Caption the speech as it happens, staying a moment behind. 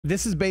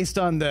This is based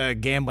on the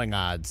gambling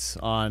odds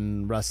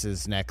on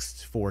Russ's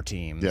next 4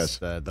 teams. Yes.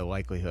 The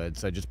likelihood.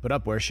 So I just put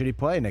up, where should he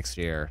play next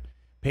year?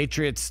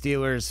 Patriots,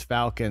 Steelers,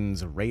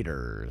 Falcons,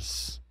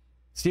 Raiders.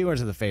 Steelers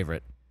are the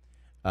favorite.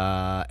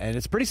 And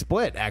it's pretty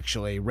split,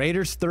 actually.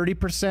 Raiders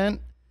 30%,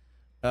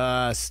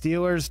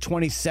 Steelers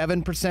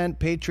 27%,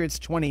 Patriots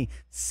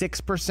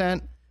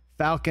 26%,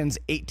 Falcons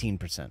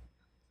 18%.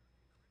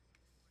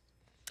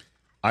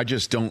 I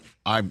just don't.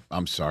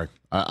 I'm sorry.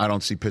 I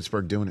don't see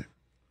Pittsburgh doing it.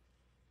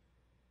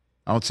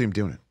 I don't see him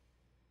doing it.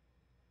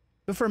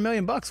 But for $1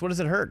 million, what does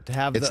it hurt to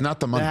have? It's not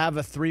the money. To have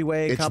a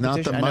 3-way It's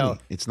competition. not the money. I know.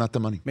 It's not the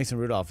money. Mason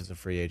Rudolph is a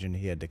free agent.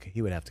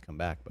 He would have to come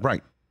back. But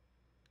Right.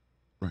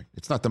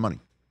 It's not the money.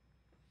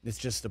 it's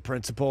just the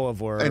principle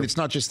of where. And it's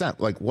not just that.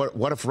 Like,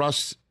 what if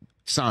Russ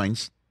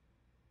signs,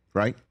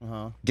 right?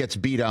 Gets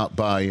beat out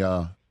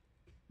by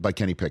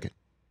Kenny Pickett.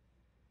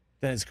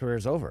 Then his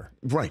career's over.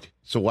 Right.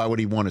 So why would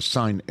he want to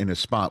sign in a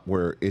spot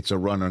where it's a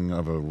running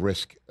of a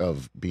risk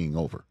of being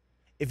over?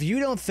 If you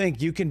don't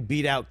think you can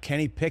beat out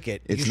Kenny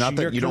Pickett, It's not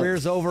that your you don't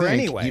career's over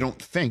think, anyway. You don't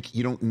think,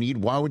 you don't need.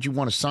 Why would you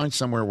want to sign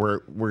somewhere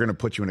where we're going to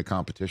put you in a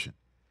competition?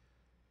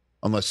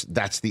 Unless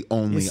that's the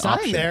only you sign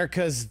option. there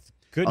because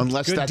good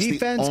Unless good that's the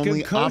defense, only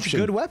good coach, option.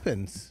 good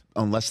weapons.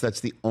 Unless that's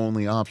the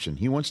only option.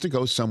 He wants to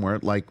go somewhere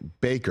like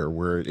Baker,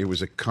 where it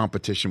was a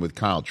competition with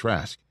Kyle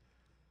Trask.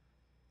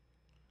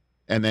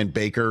 And then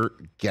Baker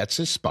gets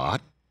his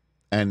spot,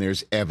 and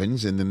there's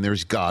Evans, and then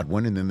there's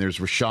Godwin, and then there's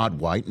Rashad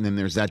White, and then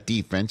there's that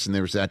defense, and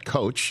there's that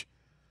coach.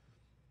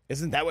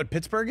 Isn't that what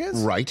Pittsburgh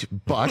is? Right,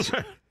 but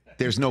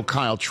there's no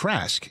Kyle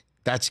Trask.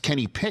 That's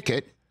Kenny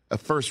Pickett, a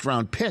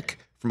first-round pick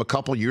from a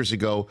couple years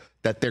ago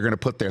that they're going to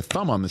put their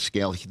thumb on the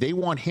scale. They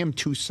want him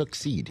to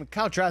succeed.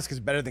 Kyle Trask is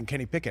better than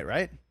Kenny Pickett,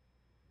 right?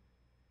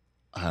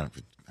 I don't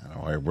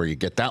know where you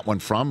get that one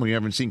from. We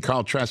haven't seen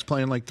Kyle Trask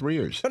play in like 3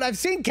 years. But I've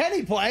seen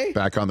Kenny play.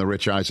 Back on the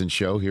Rich Eisen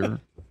Show here.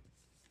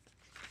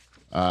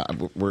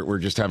 We're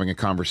just having a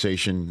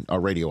conversation. Our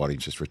radio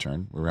audience just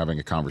returned. We're having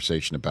a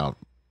conversation about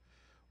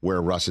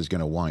where Russ is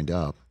going to wind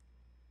up.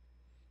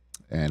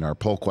 And our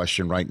poll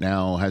question right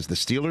now, has the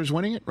Steelers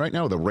winning it right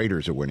now, or the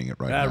Raiders are winning it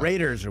right now?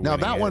 Raiders are winning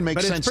it. Now, that one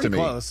makes sense to me.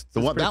 Close.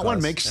 That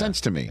one makes sense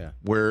to me, Yeah.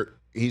 where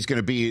he's going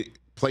to be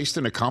placed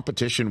in a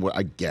competition, where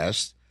I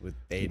guess, With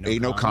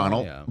Aiden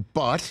O'Connell. yeah.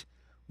 But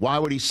why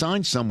would he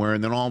sign somewhere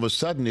and then all of a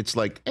sudden it's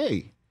like,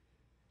 hey,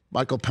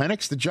 Michael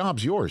Penix, the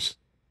job's yours.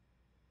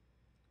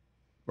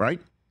 Right?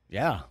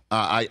 Yeah.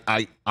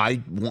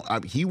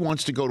 He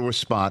wants to go to a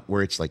spot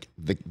where it's like,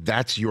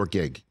 that's your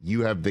gig.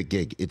 You have the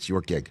gig. It's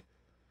your gig.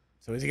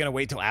 So is he going to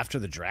wait till after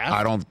the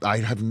draft? I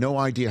have no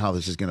idea how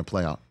this is going to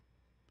play out.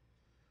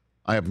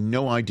 I have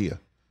no idea.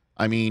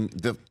 I mean,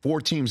 the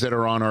 4 teams that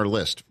are on our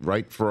list,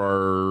 right,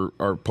 for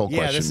our poll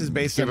question. Yeah, this is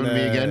based on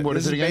me again. What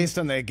is it again? Based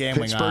on the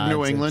gambling Pittsburgh, odds.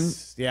 New England.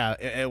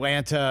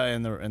 Atlanta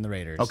and the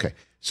Raiders. Okay,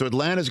 so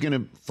Atlanta's going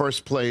to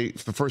first play.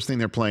 The first thing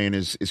they're playing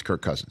is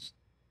Kirk Cousins.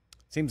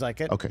 Seems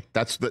like it. Okay,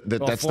 that's the way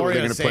they're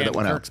Florida's going to play that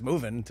one out. Kirk's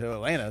moving to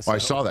Atlanta. Oh, So. I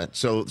saw that.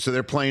 So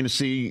they're playing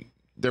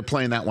they're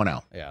playing that one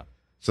out. Yeah.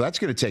 So that's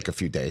going to take a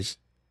few days.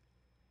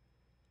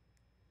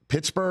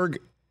 Pittsburgh,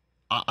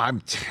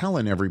 I'm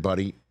telling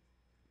everybody,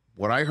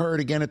 what I heard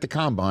again at the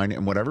Combine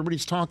and what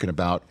everybody's talking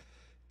about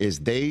is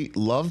they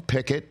love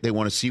Pickett. They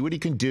want to see what he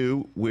can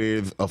do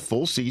with a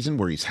full season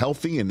where he's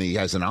healthy and he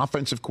has an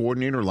offensive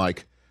coordinator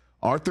like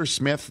Arthur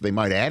Smith. They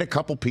might add a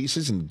couple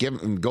pieces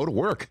and go to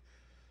work.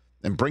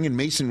 And bring in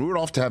Mason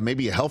Rudolph to have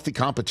maybe a healthy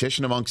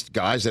competition amongst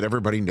guys that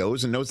everybody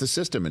knows and knows the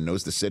system and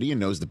knows the city and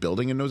knows the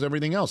building and knows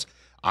everything else.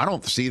 I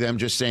don't see them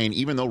just saying,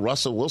 even though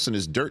Russell Wilson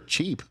is dirt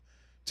cheap,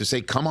 to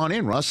say, come on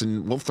in, Russ,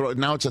 and we'll throw it.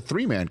 Now it's a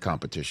 3-man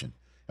competition.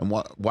 And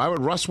why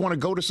would Russ want to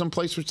go to some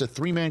place where it's a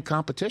 3-man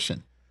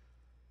competition?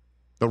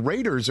 The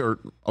Raiders are,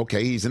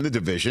 okay, he's in the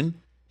division.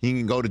 He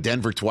can go to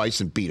Denver twice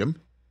and beat him.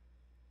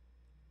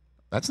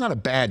 That's not a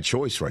bad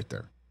choice right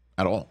there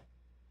at all.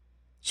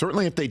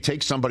 Certainly if they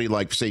take somebody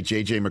like, say,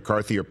 J.J.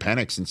 McCarthy or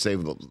Penix and say,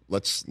 well,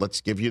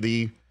 let's give you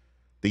the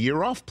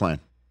year off plan.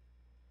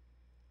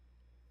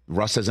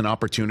 Russ has an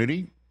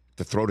opportunity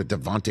to throw to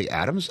Devontae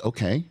Adams.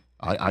 Okay,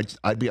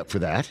 I'd be up for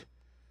that.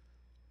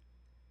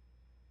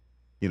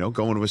 You know,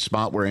 going to a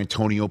spot where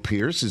Antonio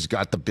Pierce has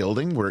got the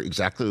building where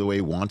exactly the way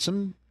he wants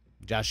him.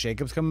 Josh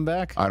Jacobs coming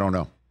back? I don't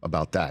know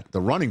about that.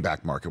 The running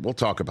back market, we'll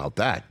talk about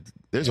that.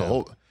 There's a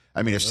whole...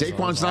 I mean, if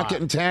Saquon's not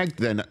getting tagged,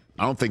 then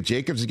I don't think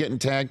Jacobs is getting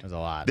tagged. There's a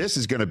lot. This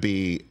is going to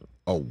be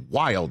a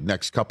wild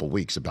next couple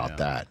weeks about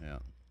that. Yeah.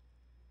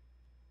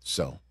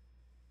 So,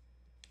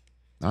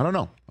 I don't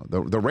know.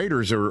 The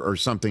Raiders are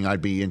something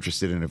I'd be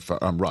interested in if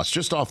I'm Russ,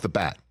 just off the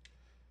bat,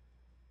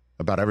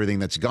 about everything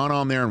that's gone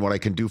on there and what I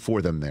can do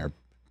for them there.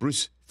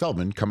 Bruce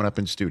Feldman coming up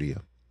in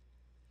studio.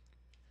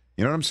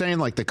 You know what I'm saying?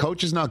 Like, the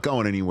coach is not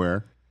going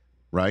anywhere,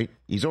 right?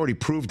 He's already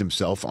proved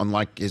himself,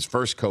 unlike his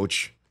first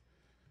coach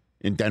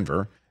in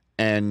Denver.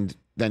 And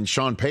then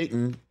Sean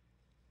Payton,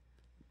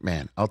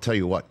 man, I'll tell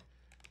you what.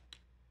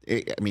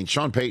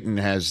 Sean Payton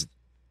has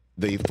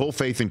the full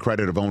faith and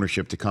credit of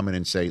ownership to come in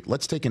and say,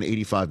 let's take an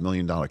 $85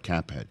 million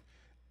cap hit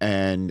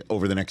and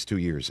over the next 2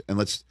 years, and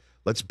let's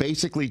Let's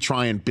basically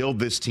try and build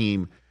this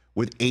team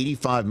with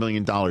 $85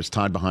 million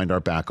tied behind our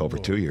back over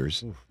 2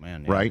 years. Oof,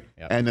 man, yeah. Right?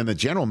 Yep. And then the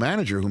general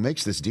manager who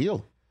makes this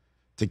deal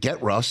to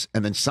get Russ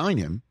and then sign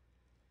him,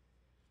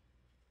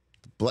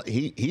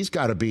 he's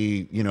got to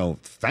be,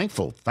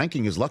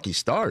 thanking his lucky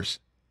stars.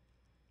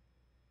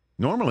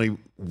 Normally,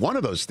 one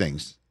of those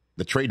things,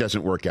 the trade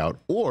doesn't work out,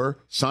 or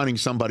signing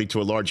somebody to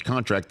a large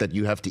contract that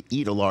you have to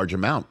eat a large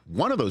amount.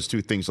 One of those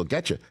two things will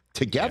get you.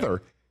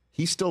 Together,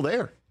 he's still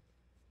there.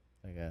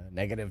 Like a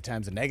negative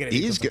times a negative.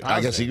 He's good.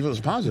 I guess he equals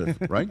positive,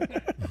 right?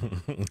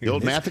 The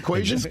old math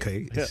equation. In this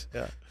case.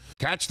 Yeah.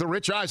 Catch the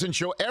Rich Eisen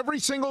Show every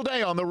single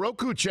day on the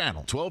Roku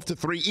channel, 12 to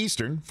 3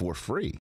 Eastern, for free.